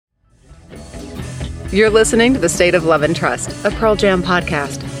You're listening to The State of Love and Trust, a Pearl Jam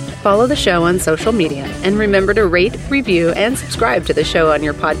podcast. Follow the show on social media and remember to rate, review, and subscribe to the show on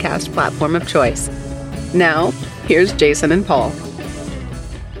your podcast platform of choice. Now, here's Jason and Paul.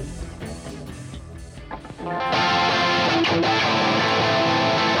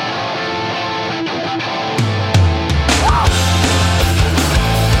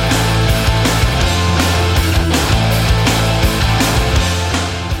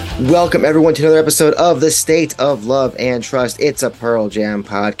 Welcome, everyone, to another episode of The State of Love and Trust. It's a Pearl Jam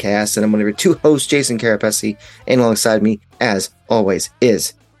podcast, and I'm one of your two hosts, Jason Carapesi, and alongside me, as always,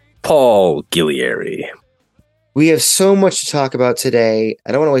 is Paul Gillieri. We have so much to talk about today.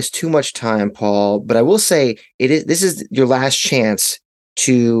 I don't want to waste too much time, Paul, but I will say this is your last chance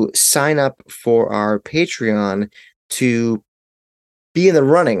to sign up for our Patreon to be in the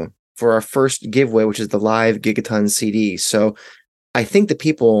running for our first giveaway, which is the live Gigaton CD. So I think the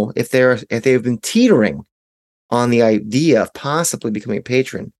people, if they've been teetering on the idea of possibly becoming a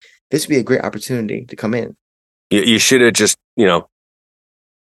patron, this would be a great opportunity to come in. You should have just,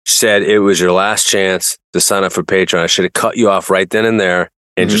 said it was your last chance to sign up for Patreon. I should have cut you off right then and there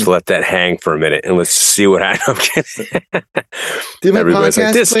and just let that hang for a minute and let's see what happens. Everybody's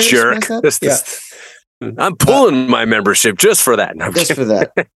like, this jerk. I'm pulling my membership just for that. No, just for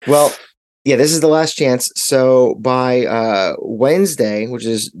that. Well, yeah, this is the last chance. So by Wednesday, which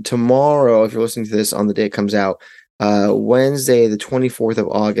is tomorrow, if you're listening to this on the day it comes out, Wednesday, the 24th of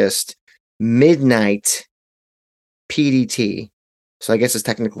August, midnight PDT. So I guess it's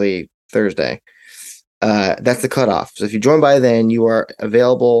technically Thursday. That's the cutoff. So if you join by then, you are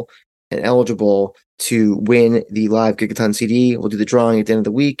available and eligible to win the live Gigaton CD. We'll do the drawing at the end of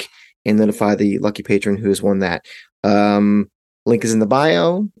the week and notify the lucky patron who has won that. Link is in the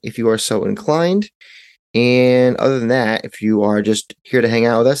bio if you are so inclined. And other than that, if you are just here to hang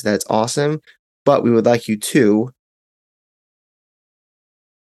out with us, that's awesome. But we would like you to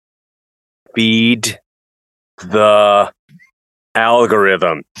feed the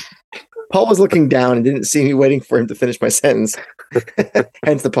algorithm. Paul was looking down and didn't see me waiting for him to finish my sentence.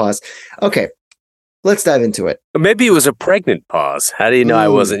 Hence the pause. Okay. Let's dive into it. Maybe it was a pregnant pause. How do you know I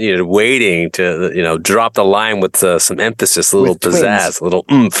wasn't waiting to drop the line with some emphasis, a little pizzazz, a little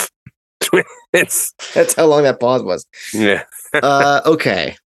oomph. That's how long that pause was. Yeah.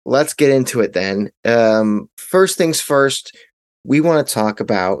 Okay, let's get into it then. First things first, we want to talk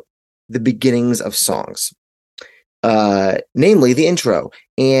about the beginnings of songs, namely the intro.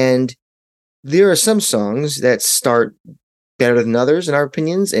 And there are some songs that start better than others, in our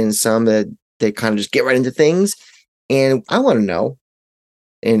opinions, and some that they kind of just get right into things. And I want to know,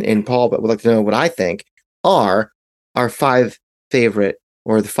 and Paul, but would like to know what I think are our five favorite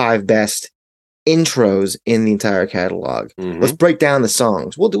or the five best intros in the entire catalog. Mm-hmm. Let's break down the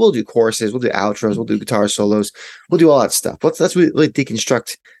songs. We'll do choruses, we'll do outros, we'll do guitar solos, we'll do all that stuff. Let's really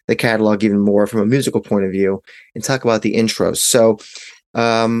deconstruct the catalog even more from a musical point of view and talk about the intros. So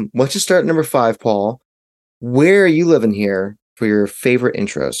let's just start at number 5, Paul. Where are you living here for your favorite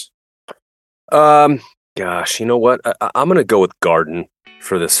intros? Gosh, you know what? I'm going to go with Garden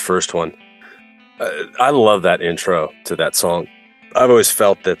for this first one. I love that intro to that song. I've always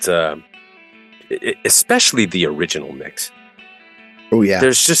felt that, especially the original mix. Oh, yeah.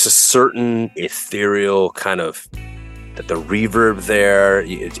 There's just a certain ethereal kind of, that the reverb there,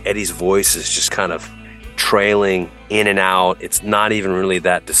 Eddie's voice is just kind of trailing in and out. It's not even really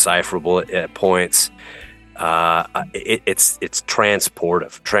that decipherable at points. It's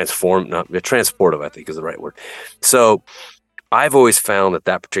transportive, I think is the right word. So I've always found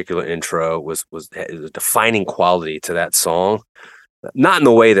that particular intro was a defining quality to that song. Not in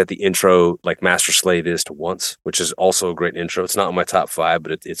the way that the intro like Master Slave is to Once, which is also a great intro. It's not in my top 5,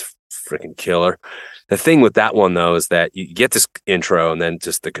 but it's freaking killer. The thing with that one though is that you get this intro and then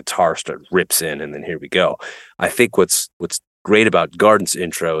just the guitar rips in and then here we go. I think what's great about Garden's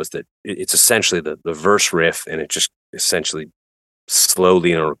intro is that it's essentially the verse riff, and it just essentially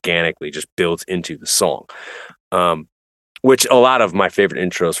slowly and organically just builds into the song, which a lot of my favorite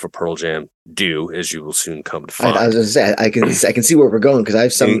intros for Pearl Jam do, as you will soon come to find. I was going to say I can see where we're going because I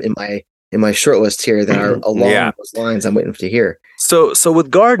have some in my short list here that are along those lines I'm waiting to hear. So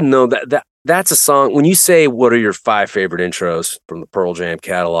with Garden though, that's a song. When you say what are your 5 favorite intros from the Pearl Jam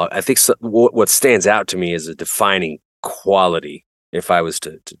catalog, I think what stands out to me is a defining quality. If I was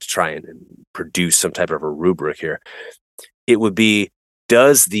to try and produce some type of a rubric here, it would be,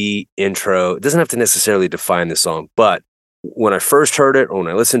 does the intro, it doesn't have to necessarily define the song, but when I first heard it or when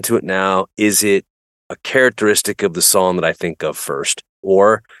I listen to it now, is it a characteristic of the song that I think of first?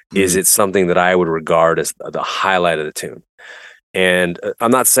 Or is it something that I would regard as the highlight of the tune? And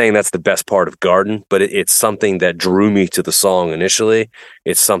I'm not saying that's the best part of Garden, but it's something that drew me to the song initially.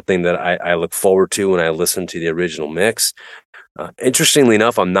 It's something that I look forward to when I listen to the original mix. Interestingly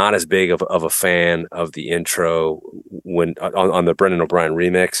enough, I'm not as big of a fan of the intro when on the Brendan O'Brien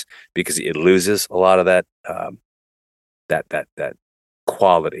remix, because it loses a lot of that that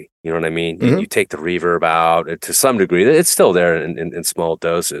quality. You know what I mean? Mm-hmm. You take the reverb out to some degree. It's still there in small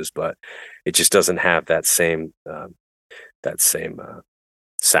doses, but it just doesn't have that same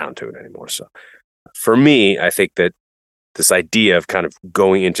sound to it anymore. So for me, I think that this idea of kind of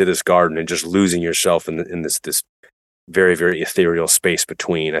going into this garden and just losing yourself in this very, very ethereal space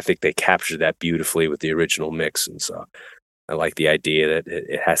between, I think they captured that beautifully with the original mix. And so I like the idea that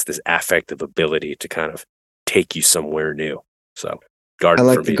it has this affective ability to kind of take you somewhere new. So Garden. I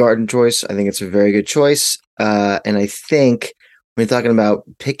like the Garden choice. I think it's a very good choice. And I think when you're talking about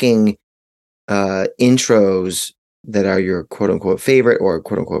picking intros that are your quote unquote favorite or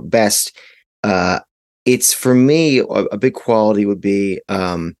quote unquote best, it's for me a big quality would be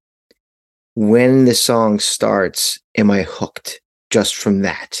when the song starts, am I hooked just from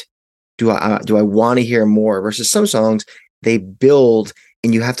that? Do I want to hear more? Versus some songs, they build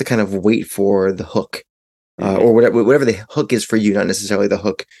and you have to kind of wait for the hook, or whatever the hook is for you, not necessarily the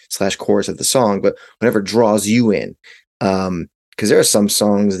hook / chorus of the song, but whatever draws you in. Because there are some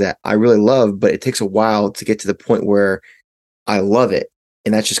songs that I really love, but it takes a while to get to the point where I love it.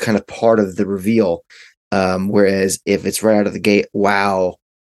 And that's just kind of part of the reveal. Whereas if it's right out of the gate, wow,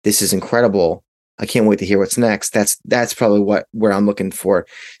 this is incredible, I can't wait to hear what's next. That's probably where I'm looking for.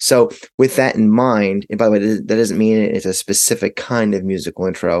 So with that in mind, and by the way, that doesn't mean it's a specific kind of musical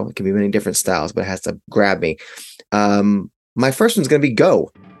intro. It can be many different styles, but it has to grab me. My first one's going to be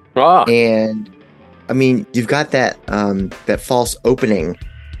Go. And I mean, you've got that false opening,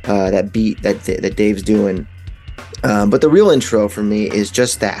 that beat that Dave's doing. But the real intro for me is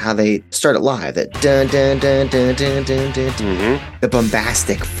just that, how they start it live, that dun dun dun dun dun dun dun, the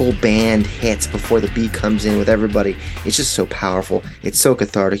bombastic full band hits before the beat comes in with everybody. It's just so powerful. It's so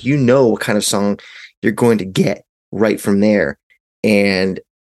cathartic. You know what kind of song you're going to get right from there. And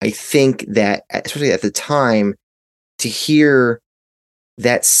I think that, especially at the time, to hear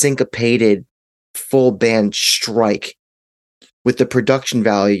that syncopated full band strike with the production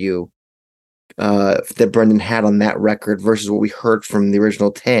value that Brendan had on that record versus what we heard from the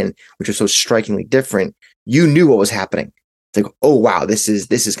original 10, which was so strikingly different, you knew what was happening. It's like, oh wow, this is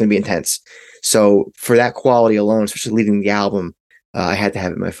going to be intense. So for that quality alone, especially leading the album, I had to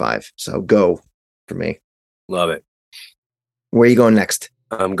have it in my 5. So Go for me. Love it. Where are you going next?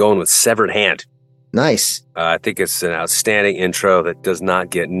 I'm going with Severed Hand. Nice. I think it's an outstanding intro that does not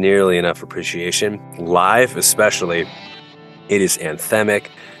get nearly enough appreciation. Live, especially, it is anthemic.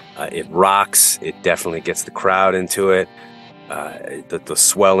 It rocks. It definitely gets the crowd into it. The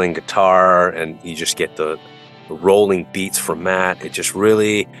swelling guitar, and you just get the rolling beats from Matt. It just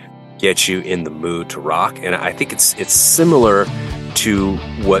really gets you in the mood to rock. And I think it's similar to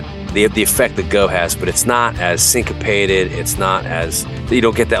what the effect that Go has, but it's not as syncopated. It's not as, you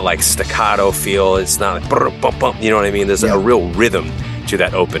don't get that like staccato feel. It's not like bump, bump, bump, you know what I mean? There's a real rhythm to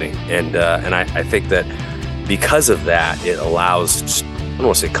that opening, and I think that because of that, it allows, I don't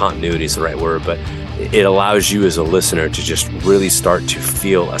want to say continuity is the right word, but it allows you as a listener to just really start to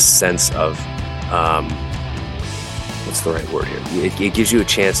feel a sense of, what's the right word here? It gives you a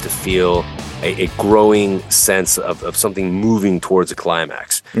chance to feel a growing sense of something moving towards a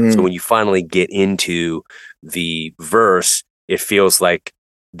climax. So when you finally get into the verse, it feels like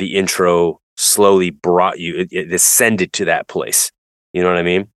the intro slowly brought you, it ascended to that place. You know what I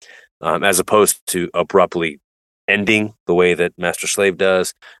mean? As opposed to abruptly ending the way that Master Slave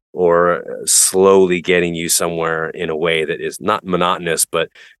does, or slowly getting you somewhere in a way that is not monotonous, but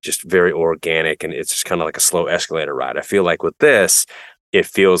just very organic. And it's just kind of like a slow escalator ride. I feel like with this, it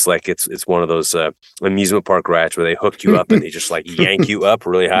feels like it's one of those amusement park rides where they hook you up and they just like yank you up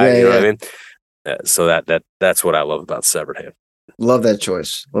really high. You know what I mean? So that's what I love about Severed Hand. Love that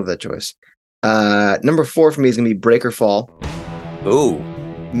choice. Number 4 for me is going to be Break or Fall. Ooh.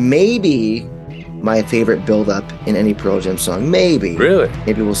 Maybe my favorite build-up in any Pearl Jam song. Maybe. Really?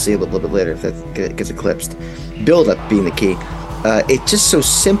 Maybe we'll see a little bit later if that gets eclipsed. Build-up being the key. It's just so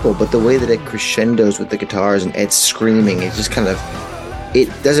simple, but the way that it crescendos with the guitars and Ed screaming, it just kind of, it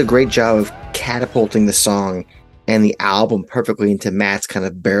does a great job of catapulting the song and the album perfectly into Matt's kind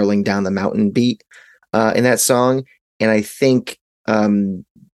of barreling down the mountain beat in that song. And I think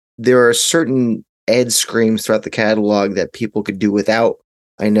there are certain Ed screams throughout the catalog that people could do without.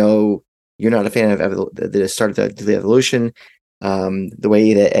 I know you're not a fan of the start of the Evolution, the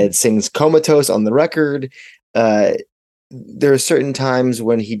way that Ed sings Comatose on the record. there are certain times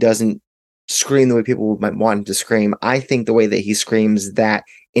when he doesn't scream the way people might want him to scream. I think the way that he screams that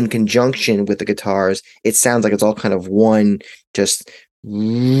in conjunction with the guitars, it sounds like it's all kind of one, just,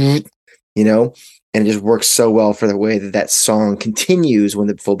 and it just works so well for the way that song continues when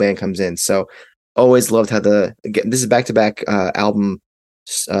the full band comes in. So always loved how again, this is back-to-back album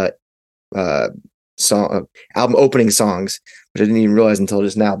album opening songs, which I didn't even realize until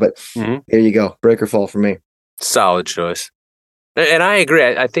just now, but there you go. Break or Fall for me. Solid choice. And I agree.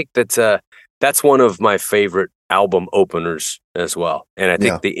 I think that's one of my favorite album openers as well. And I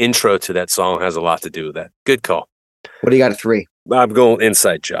think the intro to that song has a lot to do with that. Good call. What do you got at 3? I'm going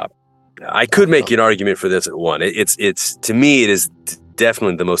Inside Job. I could make an argument for this at 1. It's to me, it is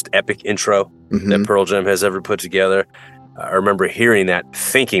definitely the most epic intro that Pearl Jam has ever put together. I remember hearing that,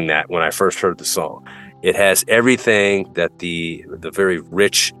 thinking that when I first heard the song. It has everything that the very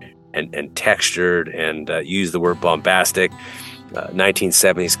rich and textured and use the word bombastic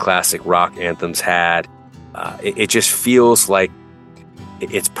 1970s classic rock anthems had. It just feels like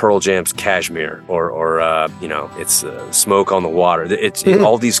it's Pearl Jam's Kashmir or it's Smoke on the Water. It's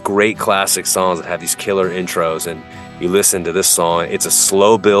all these great classic songs that have these killer intros, and you listen to this song, it's a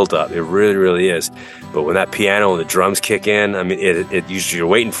slow build up. It really, really is. But when that piano and the drums kick in, I mean, it usually you're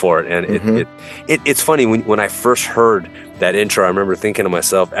waiting for it. And it's funny when I first heard that intro, I remember thinking to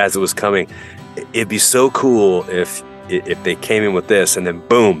myself as it was coming, it'd be so cool if they came in with this and then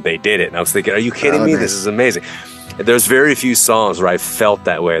boom, they did it. And I was thinking, are you kidding me? This is amazing. There's very few songs where I felt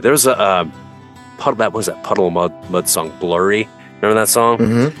that way. There's a Puddle of Mud song, Blurry. Remember that song?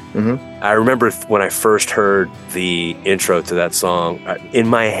 I remember when I first heard the intro to that song, in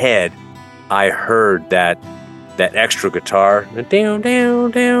my head, I heard that extra guitar. Down,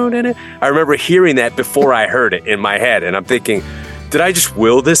 down, down, down. I remember hearing that before I heard it in my head, and I'm thinking, did I just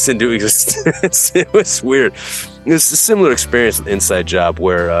will this into existence? It was weird. It was a similar experience with Inside Job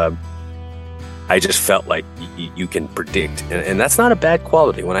where I just felt like you can predict, and that's not a bad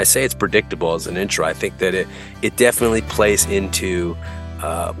quality. When I say it's predictable as an intro, I think that it definitely plays into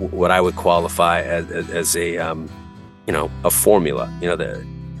what I would qualify as a formula.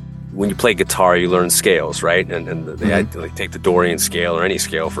 When you play guitar, you learn scales, right? And they take the Dorian scale or any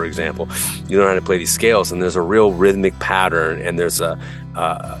scale, for example. You learn how to play these scales, and there's a real rhythmic pattern, and there's a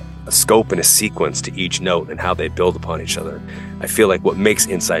scope and a sequence to each note and how they build upon each other. I feel like what makes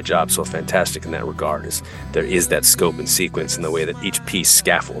Inside Job so fantastic in that regard is there is that scope and sequence in the way that each piece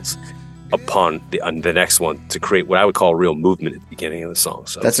scaffolds upon the next one to create what I would call real movement at the beginning of the song.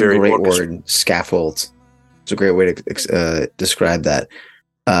 So that's a great word, scaffolds. It's a great way to describe that.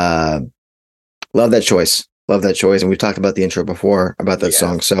 Love that choice. And we've talked about the intro before about that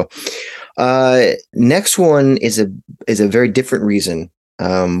song. So next one is a very different reason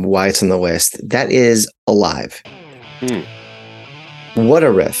why it's on the list. That is Alive. What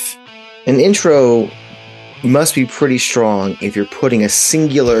a riff. An intro must be pretty strong if you're putting a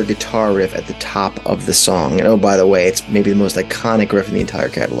singular guitar riff at the top of the song. And oh, by the way, it's maybe the most iconic riff in the entire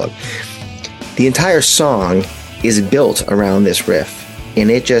catalog. The entire song is built around this riff, and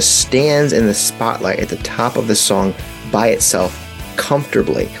it just stands in the spotlight at the top of the song by itself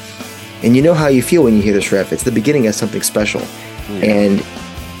comfortably. And you know how you feel when you hear this riff. It's the beginning of something special. And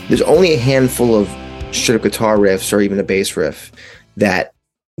there's only a handful of straight up guitar riffs or even a bass riff that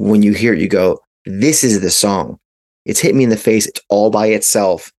when you hear it, you go, this is the song. It's hit me in the face. It's all by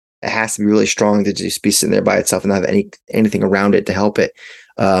itself. It has to be really strong to just be sitting there by itself and not have anything around it to help it.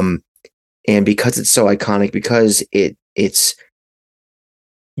 And because it's so iconic, because it's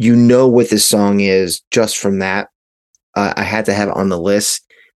what this song is just from that, I had to have it on the list.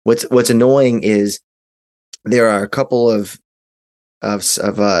 What's annoying is there are a couple of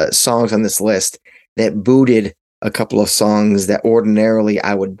songs on this list that booted a couple of songs that ordinarily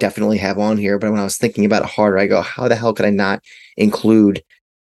I would definitely have on here. But when I was thinking about it harder, I go, how the hell could I not include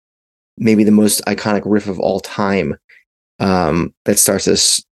maybe the most iconic riff of all time that starts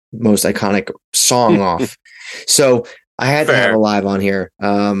this most iconic song off? So I had to have Alive on here,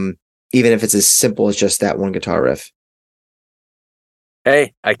 even if it's as simple as just that one guitar riff.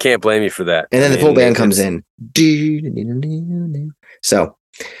 Hey, I can't blame you for that. And then the full band comes in. So,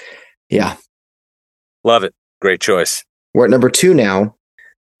 yeah. Love it. Great choice. We're at number 2 now.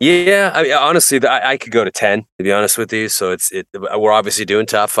 Yeah, I mean, honestly, I could go to 10, to be honest with you. So we're obviously doing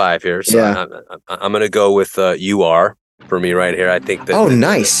top 5 here. So yeah. I'm going to go with You Are for me right here. I think that. Oh,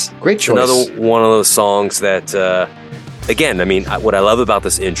 nice. Great choice. Another one of those songs that, again, I mean, what I love about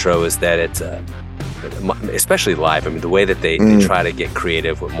this intro is that it's, especially live, I mean, the way that they try to get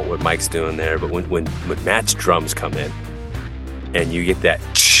creative with what Mike's doing there. But when Matt's drums come in and you get that,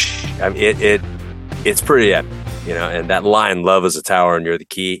 I mean, it's pretty epic. and that line, "Love is a tower and you're the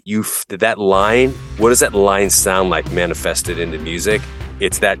key." That line, what does that line sound like manifested into music?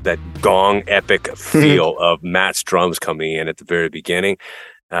 It's that gong epic feel of Matt's drums coming in at the very beginning,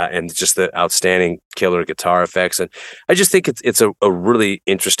 and just the outstanding killer guitar effects. And I just think it's a really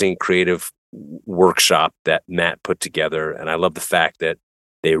interesting creative workshop that Matt put together. And I love the fact that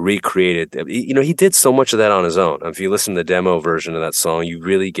they recreated, he did so much of that on his own. If you listen to the demo version of that song, you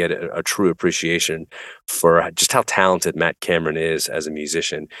really get a true appreciation for just how talented Matt Cameron is as a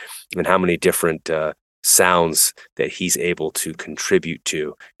musician and how many different sounds that he's able to contribute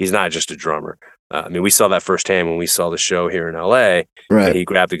to. He's not just a drummer. We saw that firsthand when we saw the show here in LA. Right. He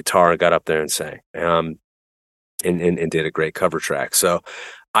grabbed the guitar and got up there and sang, and did a great cover track. So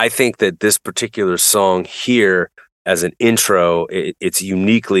I think that this particular song here, as an intro, it's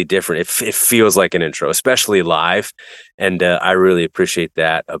uniquely different. It feels like an intro, especially live. And I really appreciate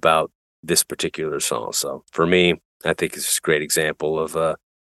that about this particular song. So for me, I think it's a great example of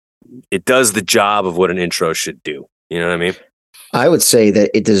it does the job of what an intro should do. You know what I mean? I would say that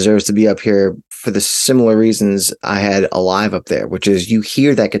it deserves to be up here for the similar reasons I had Alive up there, which is you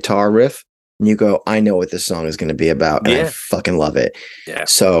hear that guitar riff and you go, I know what this song is going to be about. And I fucking love it. Yeah.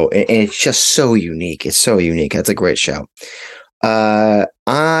 So, and it's just so unique. It's so unique. That's a great shout.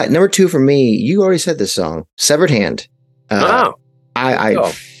 Number 2 for me, you already said this song, Severed Hand. Wow.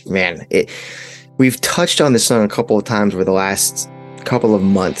 We've touched on this song a couple of times over the last couple of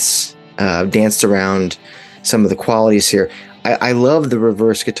months, danced around some of the qualities here. I love the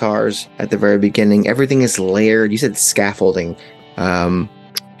reverse guitars at the very beginning. Everything is layered. You said scaffolding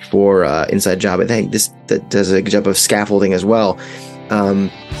for Inside Job. I think that does a good job of scaffolding as well.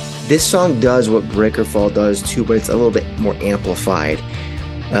 This song does what Breaker Fall does too, but it's a little bit more amplified.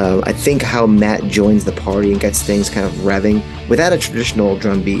 I think how Matt joins the party and gets things kind of revving without a traditional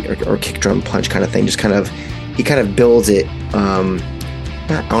drum beat or kick drum punch kind of thing. Just he kind of builds it.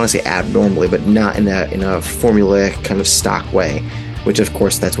 Not, I want to say abnormally, but not in a formulaic kind of stock way, which of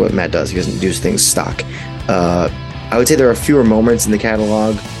course that's what Matt does. He doesn't do things stock. I would say there are fewer moments in the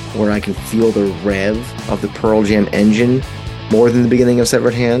catalog where I can feel the rev of the Pearl Jam engine more than the beginning of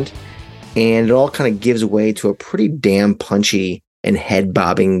Severed Hand, and it all kind of gives way to a pretty damn punchy and head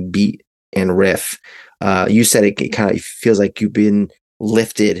bobbing beat and riff. You said it kind of feels like you've been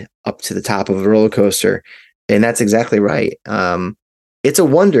lifted up to the top of a roller coaster, and that's exactly right. It's a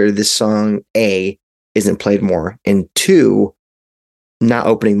wonder this song, A, isn't played more, and 2, not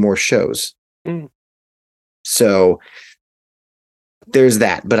opening more shows. So there's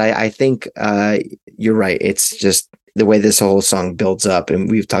that. But I think you're right. It's just the way this whole song builds up. And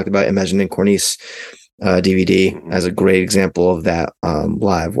we've talked about Imagine and Cornice DVD as a great example of that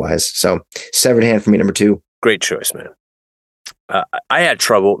live-wise. So Severed Hand for me, number 2. Great choice, man. I had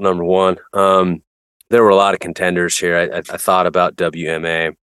trouble, number 1. There were a lot of contenders here. I thought about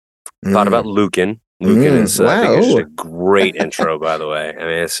WMA. Thought about Lukin. Lukin is I think it's just a great intro, by the way.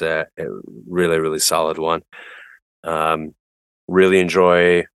 It's a really, really solid one. Really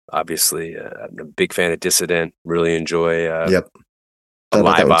enjoy, obviously, I'm a big fan of Dissident. Really enjoy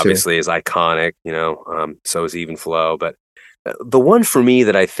Alive, obviously, is iconic, so is Even Flow. But the one for me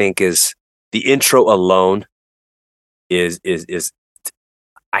that I think is the intro alone is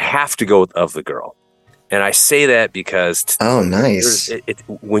I have to go with Of the Girl. And I say that because nice.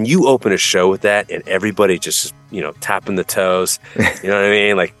 When you open a show with that and everybody just tapping the toes, you know what I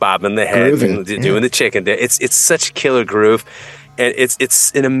mean, like bobbing the head, doing the chicken dance. It's such a killer groove, and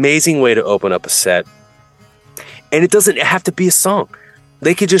it's an amazing way to open up a set. And it doesn't have to be a song.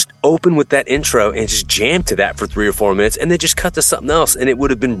 They could just open with that intro and just jam to that for 3 or 4 minutes, and then just cut to something else, and it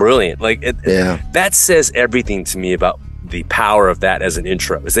would have been brilliant. That says everything to me about the power of that as an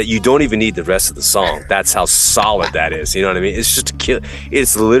intro, is that you don't even need the rest of the song. That's how solid that is. You know what I mean? It's just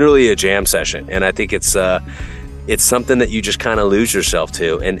it's literally a jam session, and I think it's something that you just kind of lose yourself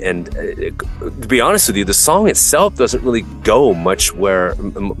to. And to be honest with you, the song itself doesn't really go much where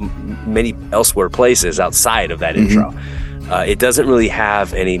many elsewhere places outside of that intro. It doesn't really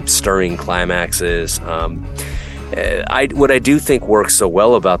have any stirring climaxes. What I do think works so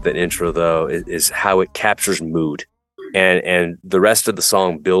well about that intro, though, is how it captures mood. And the rest of the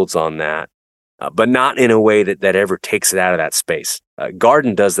song builds on that, but not in a way that ever takes it out of that space.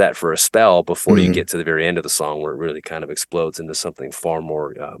 Garden does that for a spell before you get to the very end of the song, where it really kind of explodes into something far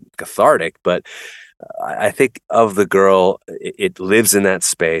more cathartic. But I think Of the Girl, it lives in that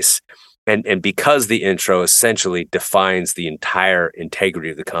space. And because the intro essentially defines the entire integrity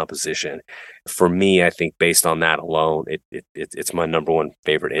of the composition, for me, I think based on that alone, it's my number 1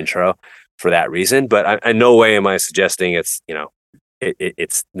 favorite intro for that reason. But I no way am I suggesting it's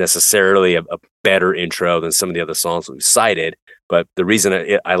it's necessarily a better intro than some of the other songs we've cited. But the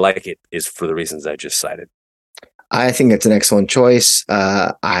reason I like it is for the reasons I just cited. I think it's an excellent choice.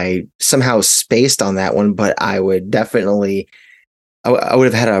 I somehow spaced on that one, but I would definitely, I would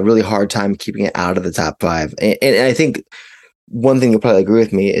have had a really hard time keeping it out of the top 5. And I think one thing you'll probably agree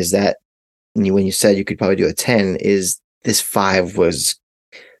with me is that when you said you could probably do a 10, is this 5 was,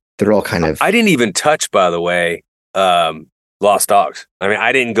 they're all kind of. I didn't even touch, by the way, Lost Dogs. I mean,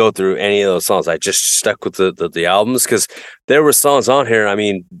 I didn't go through any of those songs. I just stuck with the albums because there were songs on here. I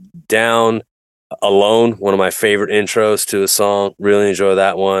mean, Down Alone, one of my favorite intros to a song. Really enjoy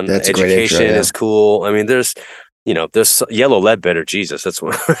that one. That's Education intro, yeah. is cool. I mean, there's Yellow Ledbetter. Jesus, that's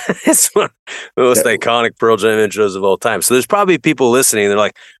one. It's one of the most iconic Pearl Jam intros of all time. So there's probably people listening. They're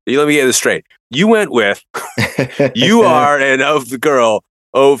like, let me get this straight. You went with You Are and Of the Girl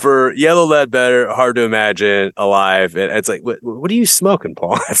over Yellow Ledbetter, Hard to Imagine, Alive. And it's like, what are you smoking,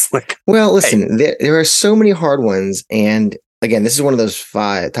 Paul? It's like, well, listen, there are so many hard ones, and again, this is one of those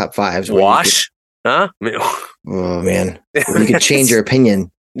top 5s. Wash, huh? I mean, oh man, you could change your opinion,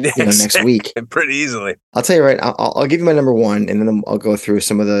 next week pretty easily. I'll tell you right. I'll give you my number 1, and then I'll go through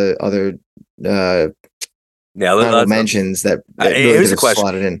some of the other mentions that really here's a question: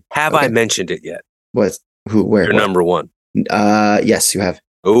 slotted in. Have I mentioned it yet? What? Who? Where? Your number 1. Yes, you have.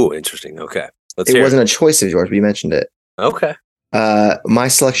 Oh, interesting. Okay. It wasn't a choice of yours, but you mentioned it. Okay. My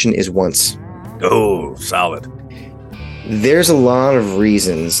selection is Once. Oh, solid. There's a lot of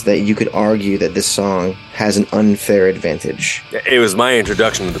reasons that you could argue that this song has an unfair advantage. It was my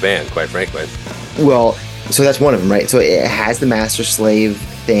introduction to the band, quite frankly. Well, so that's one of them, right? So it has the Master Slave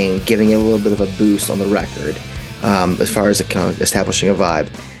thing, giving it a little bit of a boost on the record, as far as kind of establishing a vibe.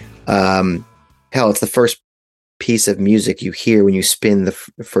 Hell, it's the first piece of music you hear when you spin the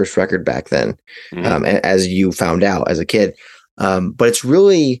first record back then, as you found out as a kid. But it's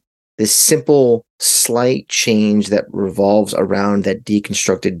really this simple, slight change that revolves around that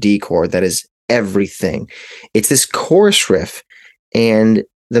deconstructed D chord that is everything. It's this chorus riff and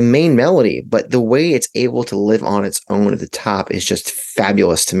the main melody, but the way it's able to live on its own at the top is just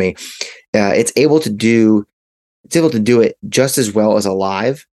fabulous to me. It's able to do it just as well as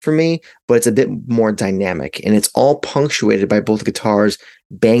Alive for me, but it's a bit more dynamic, and it's all punctuated by both guitars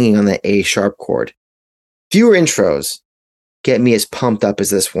banging on the A sharp chord. Fewer intros get me as pumped up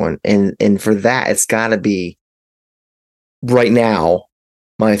as this one, and for that, it's got to be right now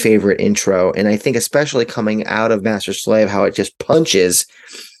my favorite intro. And I think especially coming out of Master Slave, how it just punches,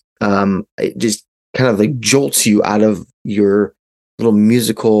 it just kind of like jolts you out of your little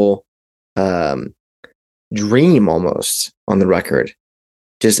musical dream almost on the record.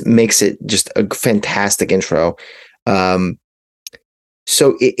 Just makes it just a fantastic intro.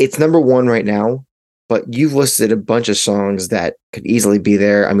 So it's number 1 right now, but you've listed a bunch of songs that could easily be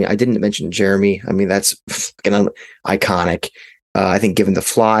there. I mean, I didn't mention Jeremy. I mean, that's iconic. I think Given the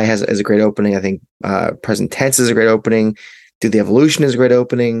Fly has a great opening. I think Present Tense is a great opening. Do the Evolution is a great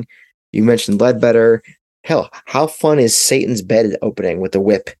opening. You mentioned Ledbetter. Hell, how fun is Satan's Bed opening with the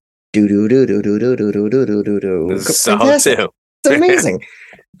whip? Do do do do do do do do do do do. Solid too. It's amazing.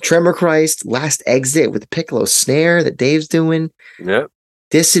 Tremor Christ, Last Exit with the piccolo snare that Dave's doing. Yep.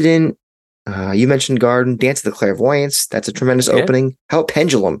 Dissident. You mentioned Garden, Dance of the Clairvoyance. That's a tremendous opening. How about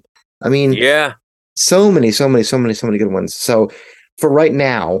Pendulum? I mean, so many good ones. So for right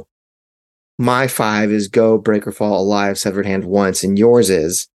now, my 5 is Go, Break or Fall, Alive, Severed Hand, Once, and yours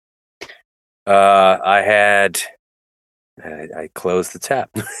is. I closed the tab.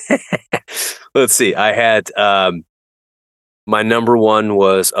 Let's see. I had my number 1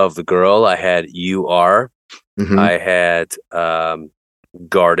 was Of the Girl. I had You Are. Mm-hmm. I had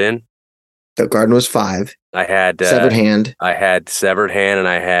Garden. The Garden was 5. I had Severed Hand. I had Severed Hand, and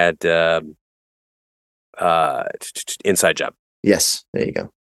I had Inside Job. Yes, there you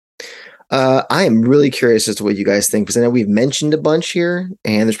go. I am really curious as to what you guys think, because I know we've mentioned a bunch here,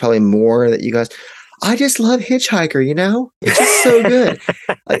 and there's probably more that you guys. I just love Hitchhiker, it's just so good.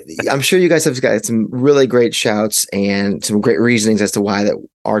 I'm sure you guys have got some really great shouts and some great reasonings as to why that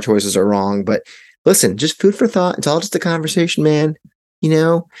our choices are wrong. But listen, just food for thought. It's all just a conversation, man.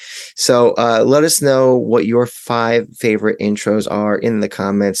 So let us know what your 5 favorite intros are in the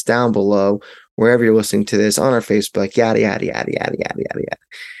comments down below, wherever you're listening to this, on our Facebook, yada, yada, yada, yada, yada, yada, yada.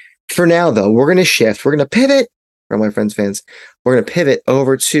 For now, though, we're going to shift. We're going to pivot from my friends, fans. We're going to pivot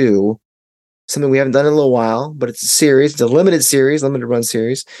over to something we haven't done in a little while, but it's a series. It's a limited run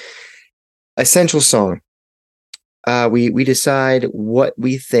series. Essential song. We decide what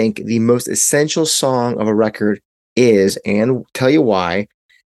we think the most essential song of a record is and tell you why.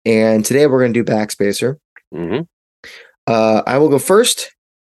 And today we're going to do Backspacer. Mm-hmm. I will go first,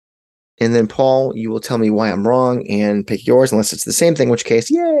 and then Paul, you will tell me why I'm wrong and pick yours, unless it's the same thing, in which case,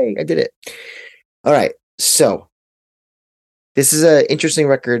 yay, I did it. All right, so this is an interesting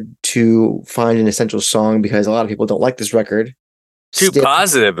record to find an essential song because a lot of people don't like this record. Too Stipp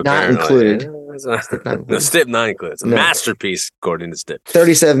positive, not apparently. included. Stipp not included. No, Stipp not included. It's a masterpiece, according to Stipp.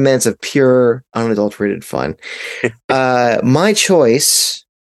 37 minutes of pure, unadulterated fun. My choice,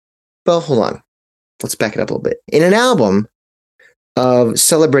 well, hold on. Let's back it up a little bit. In an album of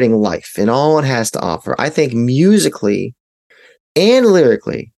celebrating life and all it has to offer, I think musically and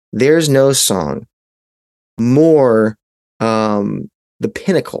lyrically, there's no song more the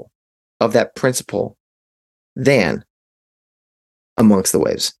pinnacle of that principle than Amongst the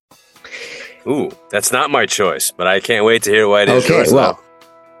Waves. Ooh, that's not my choice, but I can't wait to hear why it is yours. Okay, well,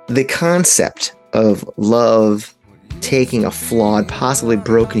 the concept of love taking a flawed, possibly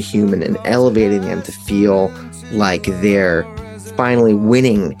broken human and elevating them to feel like they're finally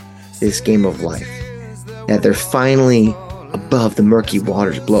winning this game of life, that they're finally above the murky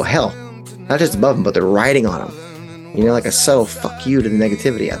waters below. Hell, not just above them, but they're riding on them. You know, like a subtle fuck you to the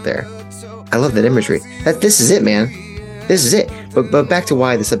negativity out there. I love that imagery. This is it, man. This is it. But back to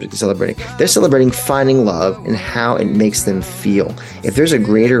why the subject is celebrating. They're celebrating finding love and how it makes them feel. If there's a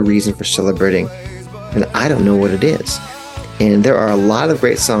greater reason for celebrating, then I don't know what it is. And there are a lot of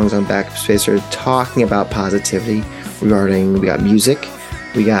great songs on Backup Spacer talking about positivity regarding, we got music,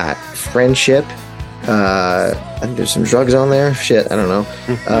 we got friendship, I think there's some drugs on there. Shit, I don't know.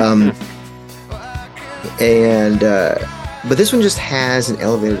 But this one just has an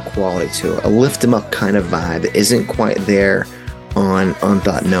elevated quality to it, a lift 'em up kind of vibe that isn't quite there on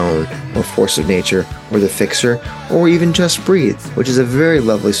Unthought Known or Force of Nature or The Fixer or even Just Breathe, which is a very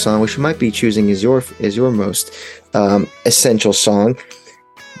lovely song, which you might be choosing as your most essential song.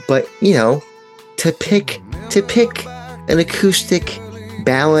 But you know, to pick an acoustic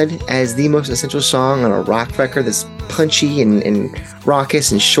ballad as the most essential song on a rock record that's punchy and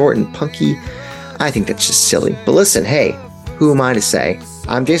raucous and short and punky, I think that's just silly. But listen, hey, who am I to say?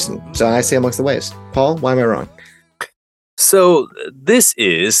 I'm Jason, so I say Amongst the Waves. Paul, why am I wrong? So this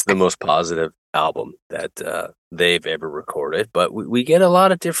is the most positive album that they've ever recorded, but we get a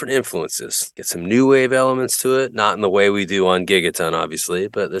lot of different influences. Get some new wave elements to it, not in the way we do on Gigaton, obviously,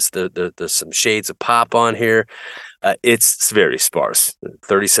 but there's some shades of pop on here. It's very sparse.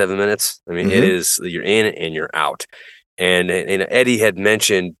 37 minutes. I mean, It is, you're in and you're out. And Eddie had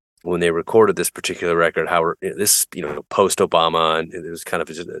mentioned when they recorded this particular record, how this, post Obama, and it was kind of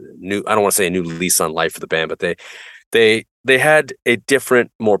just a new, I don't want to say a new lease on life for the band, but they had a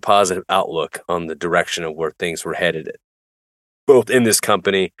different, more positive outlook on the direction of where things were headed, both in this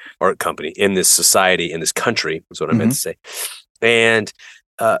in this society, in this country, is what I meant to say. And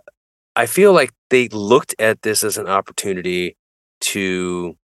I feel like they looked at this as an opportunity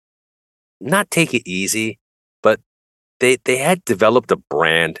to not take it easy, but they had developed a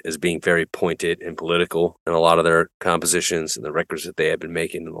brand as being very pointed and political in a lot of their compositions and the records that they had been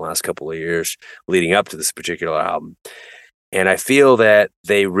making in the last couple of years leading up to this particular album. And I feel that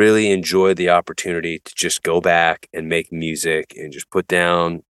they really enjoyed the opportunity to just go back and make music and just put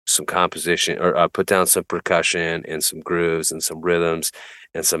down some composition or put down some percussion and some grooves and some rhythms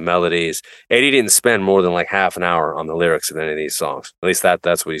and some melodies. Eddie didn't spend more than like half an hour on the lyrics of any of these songs. At least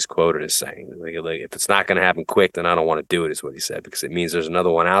that's what he's quoted as saying. Like, if it's not going to happen quick, then I don't want to do it, is what he said, because it means there's another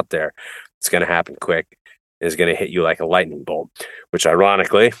one out there. It's going to happen quick. Is going to hit you like a lightning bolt, which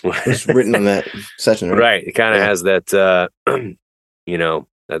ironically was written on that session, right? Right. It kind of has that, that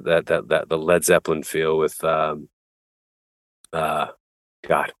the Led Zeppelin feel with, God,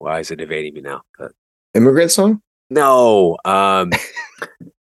 why is it evading me now? Immigrant Song? No. An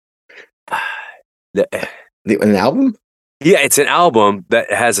album? Yeah, it's an album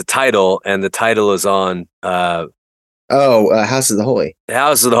that has a title, and the title is on House of the Holy.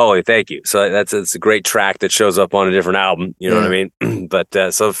 House of the Holy, thank you. So it's a great track that shows up on a different album, you know what I mean?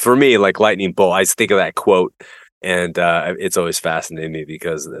 But so for me, like Lightning Bolt, I just think of that quote, and it's always fascinated me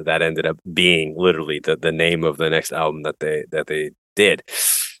because that ended up being literally the name of the next album that they did.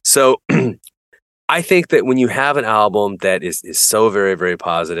 So I think that when you have an album that is so very, very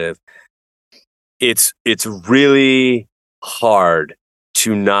positive, it's really hard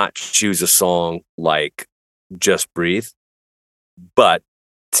to not choose a song like Just Breathe. But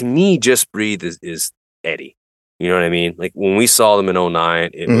to me, Just Breathe is Eddie. You know what I mean? Like when we saw them in '09,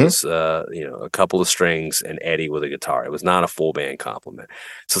 it Mhm. was a couple of strings and Eddie with a guitar. It was not a full band complement.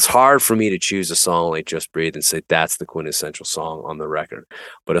 So it's hard for me to choose a song like Just Breathe and say that's the quintessential song on the record.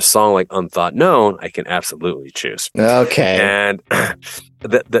 But a song like Unthought Known, I can absolutely choose. Okay. And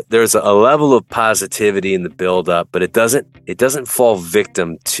there's a level of positivity in the build-up, but it doesn't fall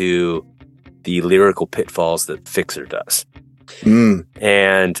victim to the lyrical pitfalls that Fixer does. Mm.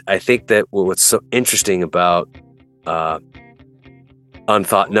 And I think that what's so interesting about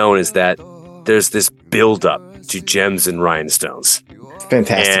Unthought Known is that there's this build-up to Gems and Rhinestones.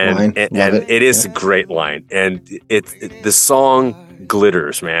 Fantastic line. And it is a great line. And the song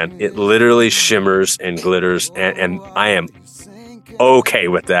glitters, man. It literally shimmers and glitters, and I am okay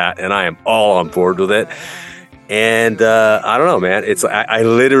with that, and I am all on board with it. And I don't know, man. It's I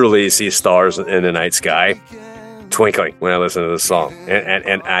literally see stars in the night sky twinkling when I listen to this song,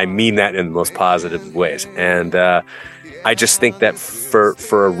 and I mean that in the most positive ways. And I just think that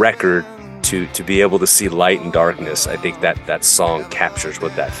for a record to be able to see light and darkness, I think that song captures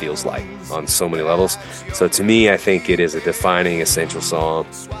what that feels like on so many levels. So to me, I think it is a defining, essential song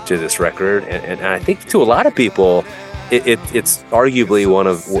to this record, and I think to a lot of people, it's arguably one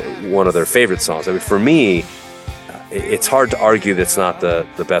of their favorite songs. I mean, for me, it's hard to argue that's not the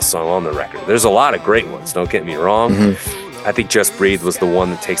best song on the record. There's a lot of great ones, don't get me wrong. Mm-hmm. I think Just Breathe was the one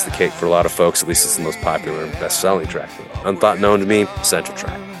that takes the cake for a lot of folks. At least it's the most popular and best-selling track. Unthought Known to me, central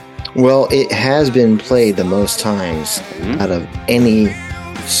track. Well, it has been played the most times out of any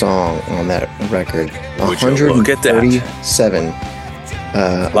song on that record. 137.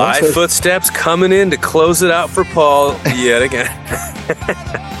 Live footsteps coming in to close it out for Paul yet again.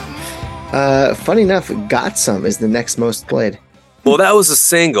 Funny enough, Got Some is the next most played. Well, that was a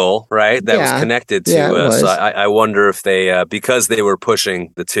single, right? That was connected to. So I wonder if they, because they were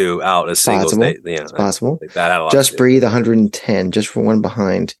pushing the two out as singles, it's possible. That had a lot Just Breathe, 110, just for one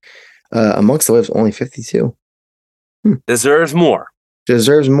behind. Amongst the Waves, only 52. Deserves more.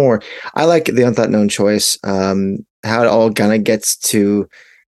 Deserves more. I like the Unthought Known choice. How it all kind of gets to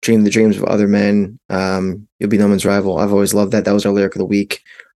dream the dreams of other men. You'll be no one's rival. I've always loved that. That was our lyric of the week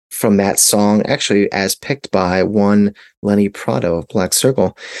from that song, actually, as picked by one Lenny Prado of Black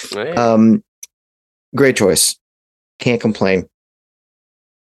Circle. Right. Great choice. Can't complain.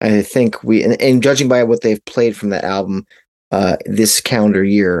 I think and judging by what they've played from that album this calendar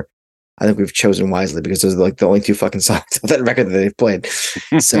year, I think we've chosen wisely because those are like the only two fucking songs of that record that they've played.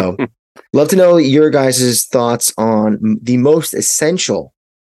 So love to know your guys' thoughts on the most essential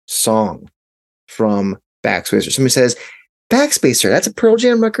song from Backspacer. Somebody says, Backspacer, that's a Pearl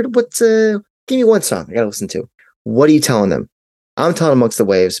Jam record. Give me one song I gotta listen to. What are you telling them? I'm telling Amongst the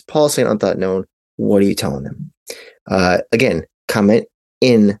Waves. Paul's saying Unthought Known. What are you telling them? Again, comment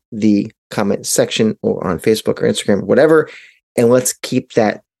in the comment section or on Facebook or Instagram, whatever, and let's keep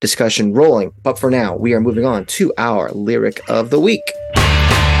that discussion rolling. But for now, we are moving on to our lyric of the week.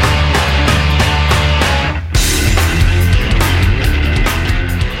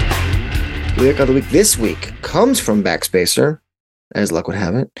 Lyric of the week this week comes from Backspacer, as luck would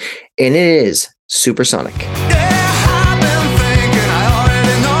have it, and it is Supersonic.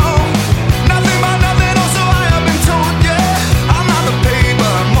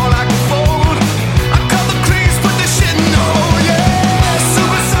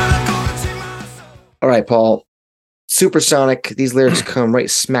 All right, Paul. Supersonic. These lyrics come right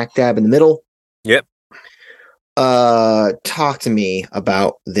smack dab in the middle. Yep. Talk to me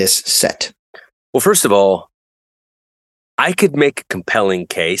about this set. Well, first of all, I could make a compelling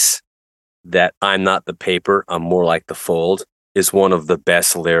case that I'm Not the Paper, I'm More Like the Fold is one of the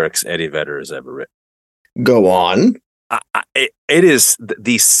best lyrics Eddie Vedder has ever written. Go on. It is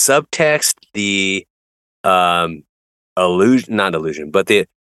the subtext, the illusion, not illusion, but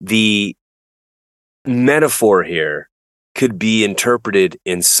the metaphor here could be interpreted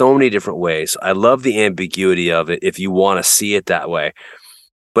in so many different ways. I love the ambiguity of it if you want to see it that way.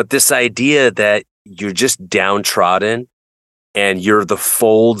 But this idea that you're just downtrodden and you're the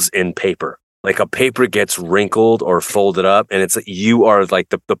folds in paper, like a paper gets wrinkled or folded up, and it's like you are like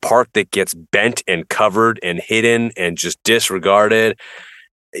the part that gets bent and covered and hidden and just disregarded.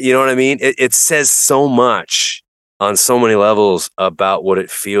 You know what I mean? It says so much on so many levels about what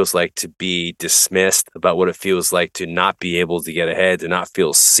it feels like to be dismissed, about what it feels like to not be able to get ahead, to not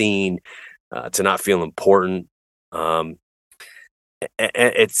feel seen, to not feel important.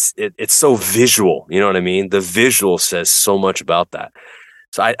 It's so visual, you know what I mean? The visual says so much about that.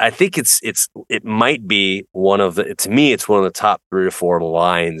 So I think it might be to me, it's one of the top 3 or 4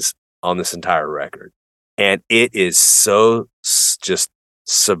 lines on this entire record. And it is so just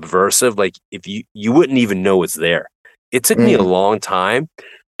subversive. Like if you wouldn't even know it's there. It took me a long time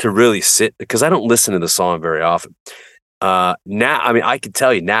to really sit, because I don't listen to the song very often. Now, I mean, I could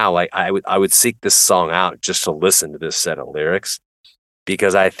tell you now, like I would seek this song out just to listen to this set of lyrics,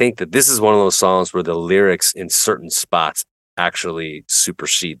 because I think that this is one of those songs where the lyrics in certain spots actually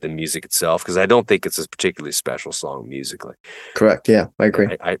supersede the music itself, because I don't think it's a particularly special song musically. Correct. Yeah, I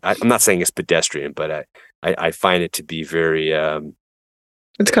agree. I'm not saying it's pedestrian, but I find it to be very.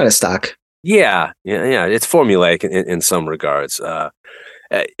 It's kind of stock. Yeah. It's formulaic in some regards.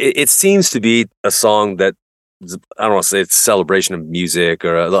 It seems to be a song that, I don't want to say it's a celebration of music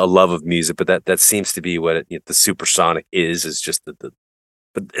or a love of music, but that seems to be what the Supersonic is just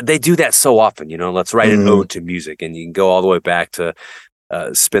but they do that so often, let's write an ode to music, and you can go all the way back to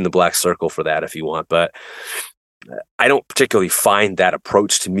Spin the Black Circle for that if you want. But I don't particularly find that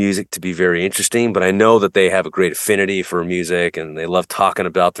approach to music to be very interesting, but I know that they have a great affinity for music, and they love talking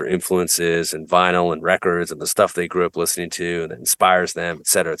about their influences and vinyl and records and the stuff they grew up listening to and that inspires them, et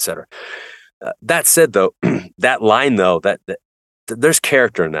cetera, et cetera. That said, though, that line, though, that there's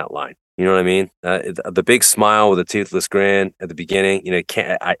character in that line. You know what I mean? The big smile with a toothless grin at the beginning,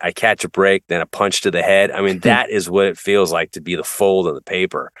 I catch a break, then a punch to the head. I mean, that is what it feels like to be the fold of the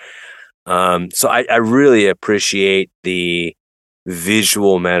paper. So I really appreciate the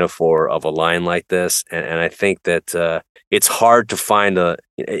visual metaphor of a line like this. And I think that it's hard to find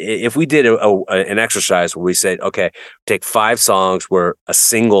if we did an exercise where we said, okay, take 5 songs where a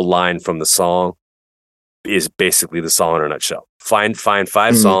single line from the song is basically the song in a nutshell. Find 5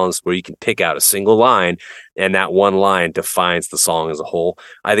 songs where you can pick out a single line, and that one line defines the song as a whole.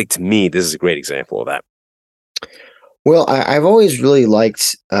 I think, to me, this is a great example of that. Well, I've always really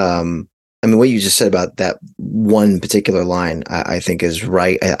liked, what you just said about that one particular line, I think is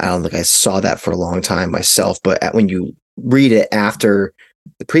right. I don't think I saw that for a long time myself, but when you read it after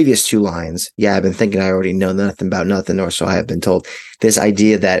the previous 2 lines, I've been thinking I already know nothing about nothing, or so I have been told. This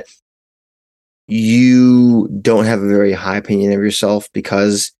idea that you don't have a very high opinion of yourself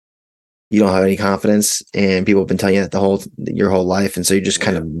because you don't have any confidence, and people have been telling you that your whole life, and so you just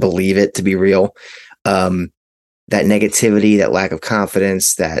kind of believe it to be real. That negativity, that lack of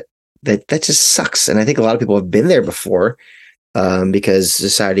confidence, that just sucks. And I think a lot of people have been there before, because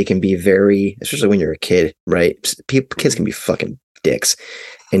society can be very, especially when you're a kid, right? Kids can be fucking dicks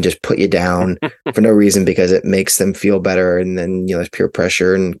and just put you down for no reason because it makes them feel better, and then there's peer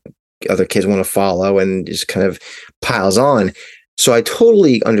pressure and other kids want to follow, and just kind of piles on. So I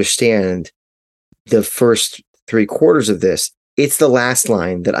totally understand the first 3/4 of this. It's the last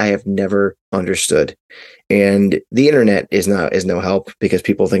line that I have never understood. And the internet is no help, because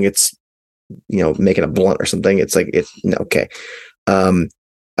people think it's, making a blunt or something. It's like, okay.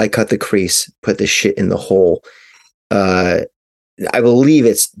 I cut the crease, put the shit in the hole. I believe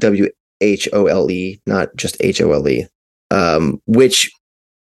it's WHOLE, not just HOLE, which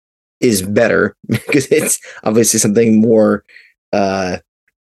is better because it's obviously something more,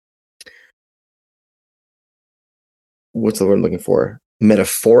 what's the word I'm looking for?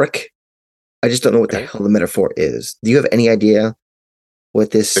 Metaphoric. I just don't know what the hell the metaphor is. Do you have any idea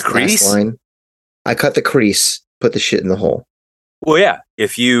what this last line? I cut the crease, put the shit in the hole. Well, yeah.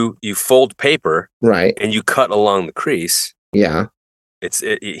 If you fold paper, right, and you cut along the crease, yeah,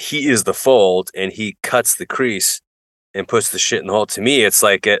 he is the fold, and he cuts the crease and puts the shit in the hole. To me, it's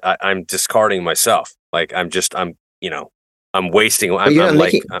like I'm discarding myself. Like I'm wasting.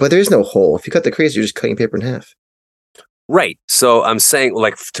 But there's no hole. If you cut the crease, you're just cutting paper in half. Right. So I'm saying,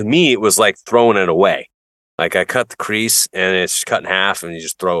 like, to me, it was like throwing it away. Like I cut the crease and it's cut in half, and you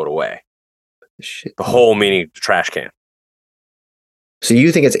just throw it away. Shit. The hole meaning trash can. So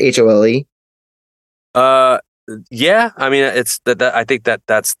you think it's HOLE? Yeah. I mean, it's that. I think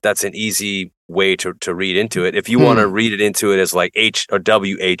that's an easy way to read into it. If you want to read it into it as like H or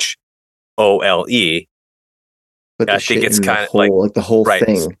WHOLE, I think it's kind of like the whole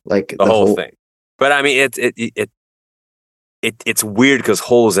thing, like the whole thing. But I mean, it's weird because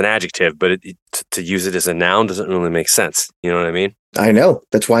whole is an adjective, but to use it as a noun doesn't really make sense. You know what I mean? I know.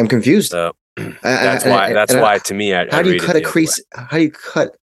 That's why I'm confused. That's why to me, how do you cut a crease? How do you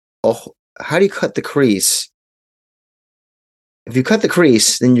cut the crease? If you cut the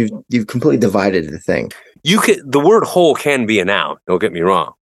crease, then you've completely divided the thing. The word whole can be a noun. Don't get me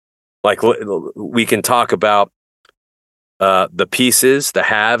wrong. Like we can talk about the pieces, the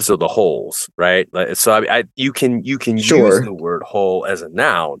halves, or the wholes, right? So you can use the word whole as a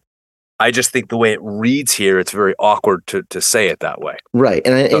noun. I just think the way it reads here, it's very awkward to say it that way. Right.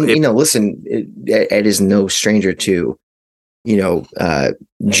 Listen, it is no stranger to,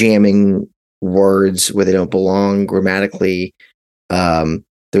 jamming words where they don't belong grammatically,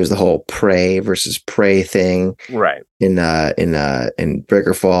 There was the whole pray versus pray thing, right? In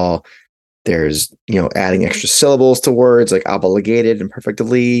Breaker Fall. There's, adding extra syllables to words like obligated and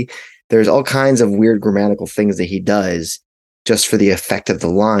perfectly. There's all kinds of weird grammatical things that he does just for the effect of the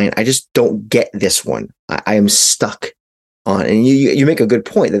line. I just don't get this one. I am stuck on, and you make a good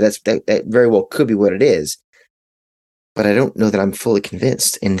point that very well could be what it is, but I don't know that I'm fully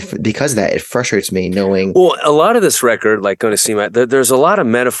convinced. And because of that, it frustrates me knowing. Well, a lot of this record, like going to see there's a lot of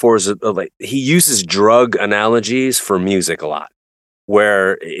metaphors of like, he uses drug analogies for music a lot,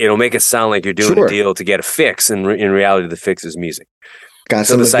 where it'll make it sound like you're doing a deal to get a fix, and in reality, the fix is music.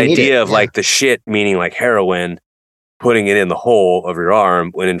 So this idea of like the shit meaning like heroin, putting it in the hole of your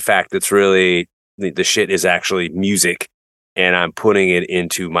arm, when in fact it's really the shit is actually music, and I'm putting it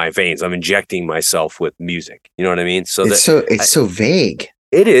into my veins. I'm injecting myself with music. You know what I mean? So it's so vague.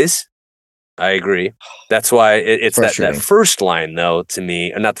 It is. I agree. That's why it's that first line, though, to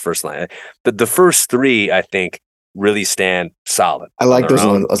me, not the first line, but the first three, I think, really stand solid. I like those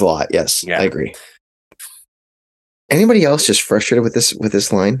ones a lot. Yes, yeah. I agree. Anybody else just frustrated with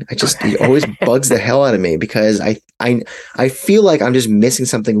this line? It always bugs the hell out of me, because I feel like I'm just missing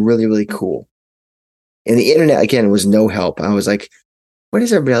something really, really cool. And the internet, again, was no help. I was like, what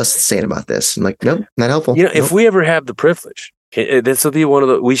is everybody else saying about this? I'm like, nope, not helpful. If we ever have the privilege, this will be one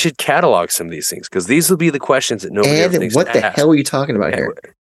of we should catalog some of these things, because these will be the questions that nobody ever thinks to ask. What the hell are you talking about here?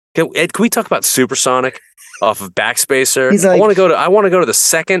 Can we talk about Supersonic off of Backspacer? Like, I want to go to the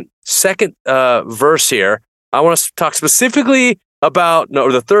second verse here. I want to talk specifically about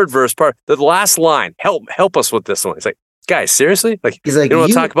the third verse part, the last line. Help us with this one. It's like, guys, seriously? Like, you don't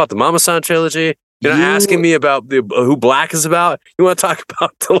want to talk about the Mama San trilogy? You're not asking me about who Black is about. You want to talk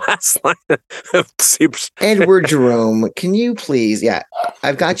about the last line of Supersonic? Edward Jerome, can you please? Yeah,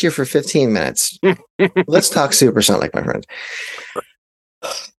 I've got you for 15 minutes. Let's talk Supersonic, my friend.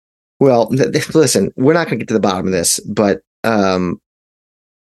 Well, listen, we're not going to get to the bottom of this, but I'm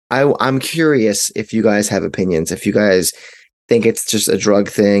curious if you guys have opinions, if you guys think it's just a drug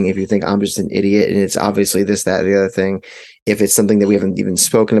thing, if you think I'm just an idiot and it's obviously this, that, or the other thing, if it's something that we haven't even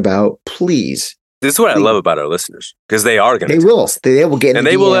spoken about, please. This is what I love about our listeners, because they are going to. They will get, and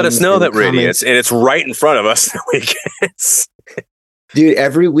they will let us know that we're idiots, and it's right in front of us. Dude,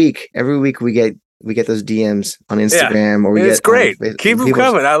 every week we get those DMs on Instagram, or it's great. Keep them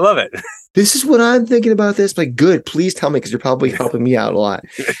coming. I love it. This is what I'm thinking about this. Like, good. Please tell me, because you're probably helping me out a lot.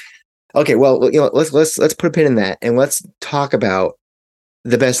 Okay, well, let's put a pin in that, and let's talk about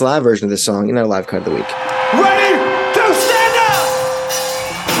the best live version of this song in our live cut of the week. Ready to stand up.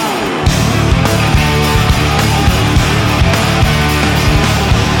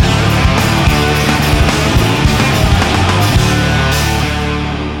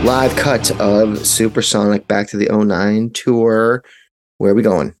 Live cut of Supersonic Back to the 09 tour. Where are we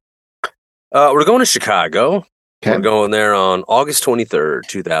going? We're going to Chicago. Okay. We're going there on August 23rd,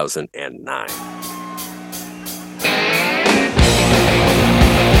 2009.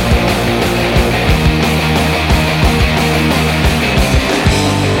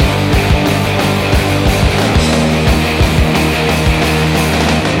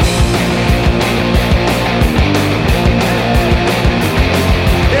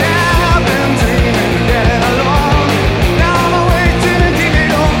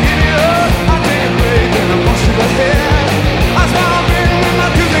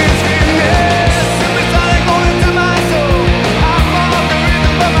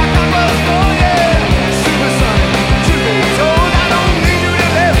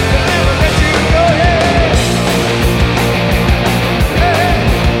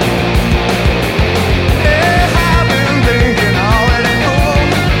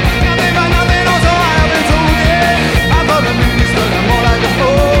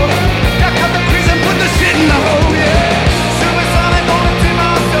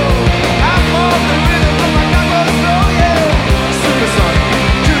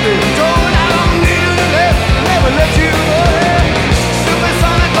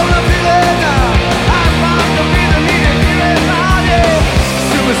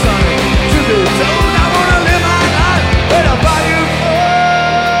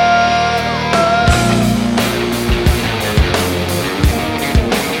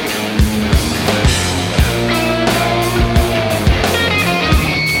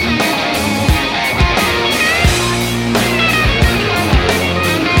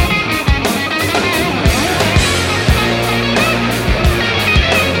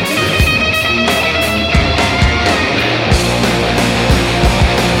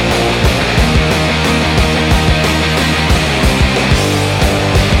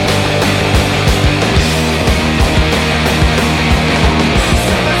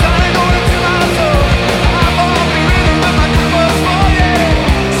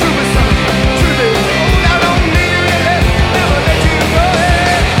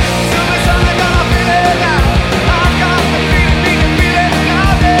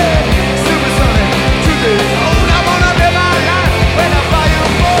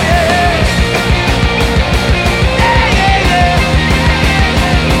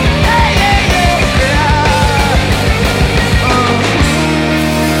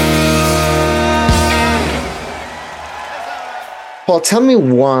 Paul, tell me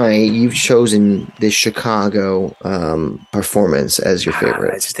why you've chosen this Chicago performance as your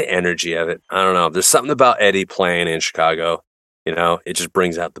favorite. It's just the energy of it. I don't know. There's something about Eddie playing in Chicago. You know, it just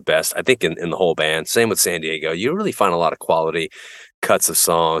brings out the best, I think, in the whole band. Same with San Diego. You really find a lot of quality cuts of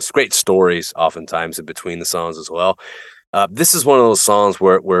songs, great stories oftentimes in between the songs as well. This is one of those songs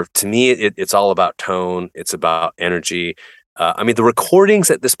where to me, it's all about tone. It's about energy. I mean, the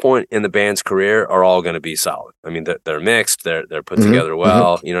recordings at this point in the band's career are all going to be solid. I mean, they're mixed, they're put together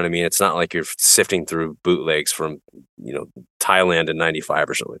well. You know what I mean? It's not like you're sifting through bootlegs from, Thailand in '95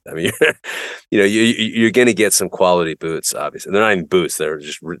 or something. I mean, you're going to get some quality boots. Obviously, they're not even boots; they're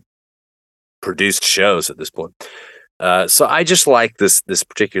just produced shows at this point. So I just like this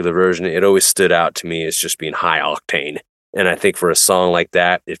particular version. It always stood out to me as just being high octane, and I think for a song like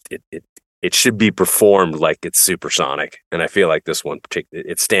that, it should be performed like it's supersonic. And I feel like this one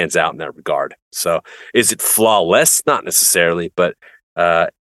it stands out in that regard. So is it flawless? Not necessarily, but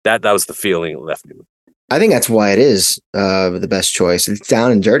that was the feeling it left me with. I think that's why it is the best choice. It's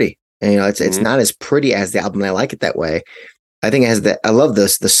down and dirty. And, it's not as pretty as the album. And I like it that way. I think it has I love the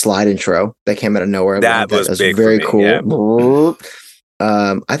slide intro that came out of nowhere. That was big, very cool. Yeah.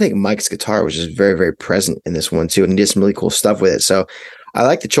 I think Mike's guitar was just very, very present in this one too. And he did some really cool stuff with it. So I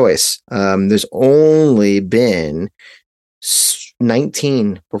like the choice. There's only been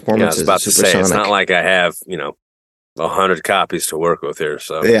 19 performances. Yeah, I was about to say, it's not like I have, 100 copies to work with here.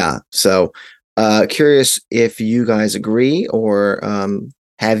 So yeah. So curious if you guys agree, or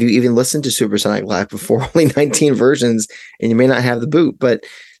have you even listened to Supersonic Live before? Only 19 versions, and you may not have the boot, but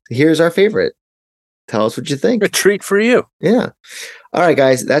here's our favorite. Tell us what you think. A treat for you. Yeah. All right,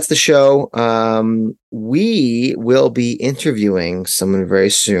 guys, that's the show. We will be interviewing someone very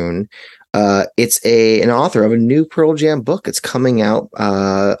soon. It's an author of a new Pearl Jam book. It's coming out,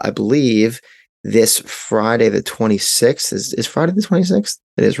 I believe, this Friday the 26th. Is Friday the 26th?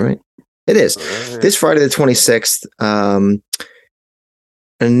 It is, right? It is. This Friday the 26th.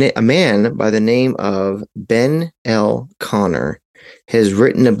 A man by the name of Ben L. Connor has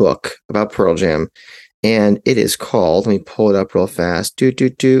written a book about Pearl Jam, and it is called, let me pull it up real fast. I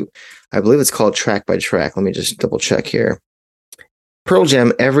believe it's called Track by Track. Let me just double check here. Pearl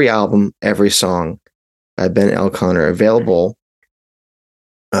Jam, Every Album, Every Song by Ben L. Connor. Available.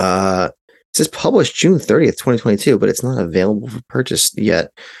 It says published June 30th, 2022, but it's not available for purchase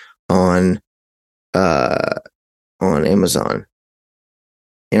yet on Amazon.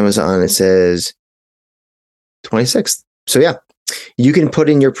 Amazon, it says 26th. So yeah, you can put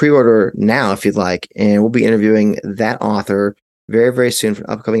in your pre-order now if you'd like, and we'll be interviewing that author very, very soon for an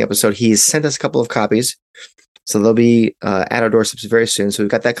upcoming episode. He's sent us a couple of copies, so they'll be at our doorsteps very soon. So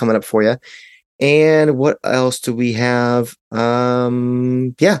we've got that coming up for you. And what else do we have? Yeah,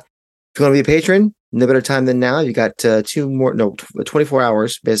 if you want to be a patron, no better time than now. You got 24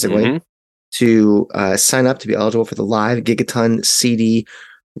 hours basically to sign up to be eligible for the live Gigaton CD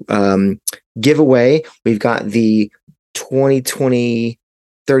giveaway. We've got the 2020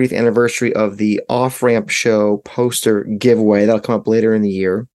 30th anniversary of the Off Ramp Show poster giveaway. That'll come up later in the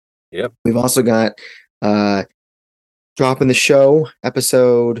year. Yep. We've also got Dropping the Show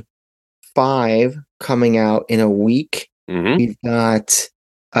episode 5 coming out in a week. We've got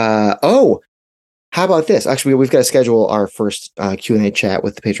how about this? Actually, we've got to schedule our first Q&A chat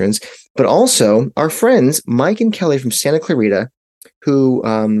with the patrons, but also our friends Mike and Kelly from Santa Clarita, who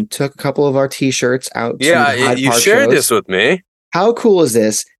took a couple of our T-shirts out. Yeah, you shared this with me. How cool is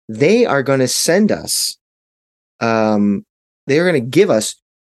this? They are going to send us. They're going to give us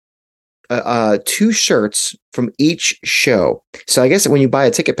 2 shirts from each show. So I guess when you buy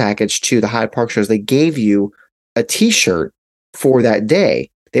a ticket package to the Hyde Park shows, they gave you a T-shirt for that day.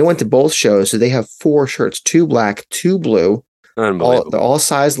 They went to both shows, so they have 4 shirts: 2 black, 2 blue. Unbelievable. They're all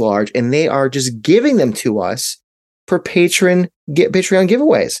size large, and they are just giving them to us for Patreon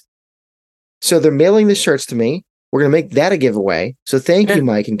giveaways. So they're mailing the shirts to me. We're going to make that a giveaway. So thank you,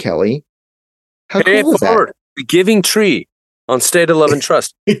 Mike and Kelly. How cool is that? The Giving Tree on State of Love and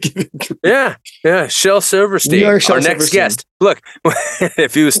Trust. Yeah. Shel Silverstein, our next guest. Look,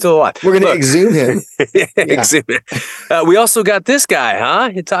 if he was still alive. We're going to exhume him. Exhume him. We also got this guy,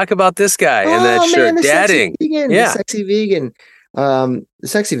 huh? You talk about this guy in that shirt. Dadding. The sexy vegan. The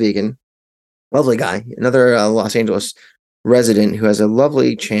sexy vegan. Lovely guy. Another Los Angeles resident who has a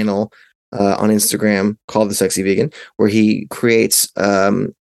lovely channel on Instagram called The Sexy Vegan, where he creates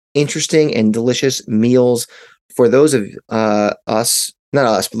interesting and delicious meals for those of us, not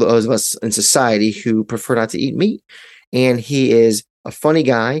us, but those of us in society who prefer not to eat meat. And he is a funny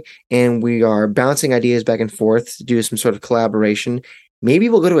guy, and we are bouncing ideas back and forth to do some sort of collaboration. Maybe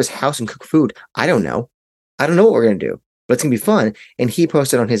we'll go to his house and cook food. I don't know what we're going to do. but it's gonna be fun. And he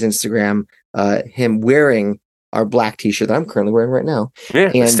posted on his Instagram him wearing our black T-shirt that I'm currently wearing right now.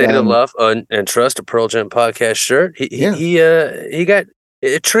 Yeah, and, State of Love and Trust, a Pearl Jam podcast shirt. It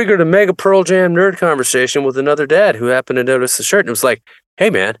triggered a mega Pearl Jam nerd conversation with another dad who happened to notice the shirt and was like, "Hey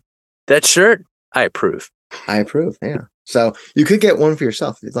man, that shirt, I approve." I approve. Yeah. So you could get one for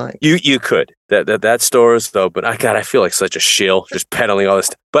yourself if you'd like. You could. That store is though, but I feel like such a shill just peddling all this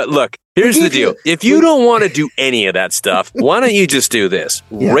stuff. But look, here's the deal. If you don't want to do any of that stuff, why don't you just do this?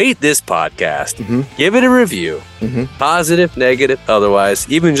 Yeah. Rate this podcast, give it a review, positive, negative,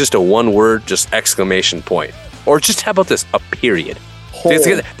 otherwise, even just a one word, just exclamation point. Or just how about this? A period.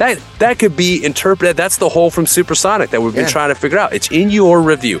 That could be interpreted. That's the whole from Supersonic that we've been trying to figure out. It's in your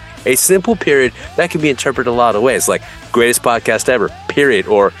review. A simple period that can be interpreted a lot of ways, like greatest podcast ever, period,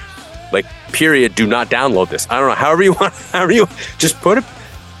 or like period. Do not download this. I don't know. However you want. Just put it.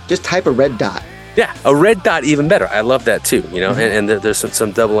 Just type a red dot. Yeah, a red dot, even better. I love that too. You know, and there's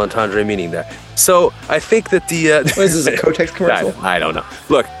some double entendre meaning there. So I think that the what is this, a Kotex commercial? I don't know.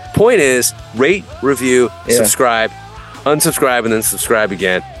 Look, point is rate, review, subscribe. Unsubscribe and then subscribe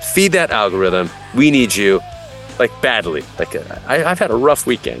again. Feed that algorithm. We need you, like badly. Like I've had a rough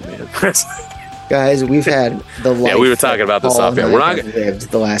weekend, man. Guys, we've had the life. Yeah, we were talking about this off air. We're not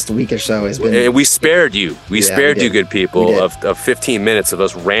lived the last week or so has been. We spared you. We spared you, good people, of 15 minutes of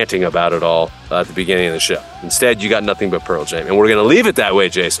us ranting about it all at the beginning of the show. Instead, you got nothing but Pearl Jam, and we're going to leave it that way,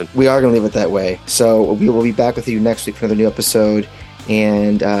 Jason. We are going to leave it that way. So we will be back with you next week for another new episode.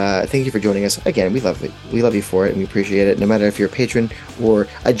 And thank you for joining us again. We love it. We love you for it, and we appreciate it. No matter if you're a patron or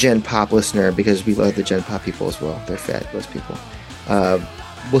a Gen Pop listener, because we love the Gen Pop people as well. They're fabulous people.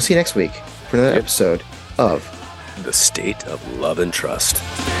 We'll see you next week for another episode of The State of Love and Trust.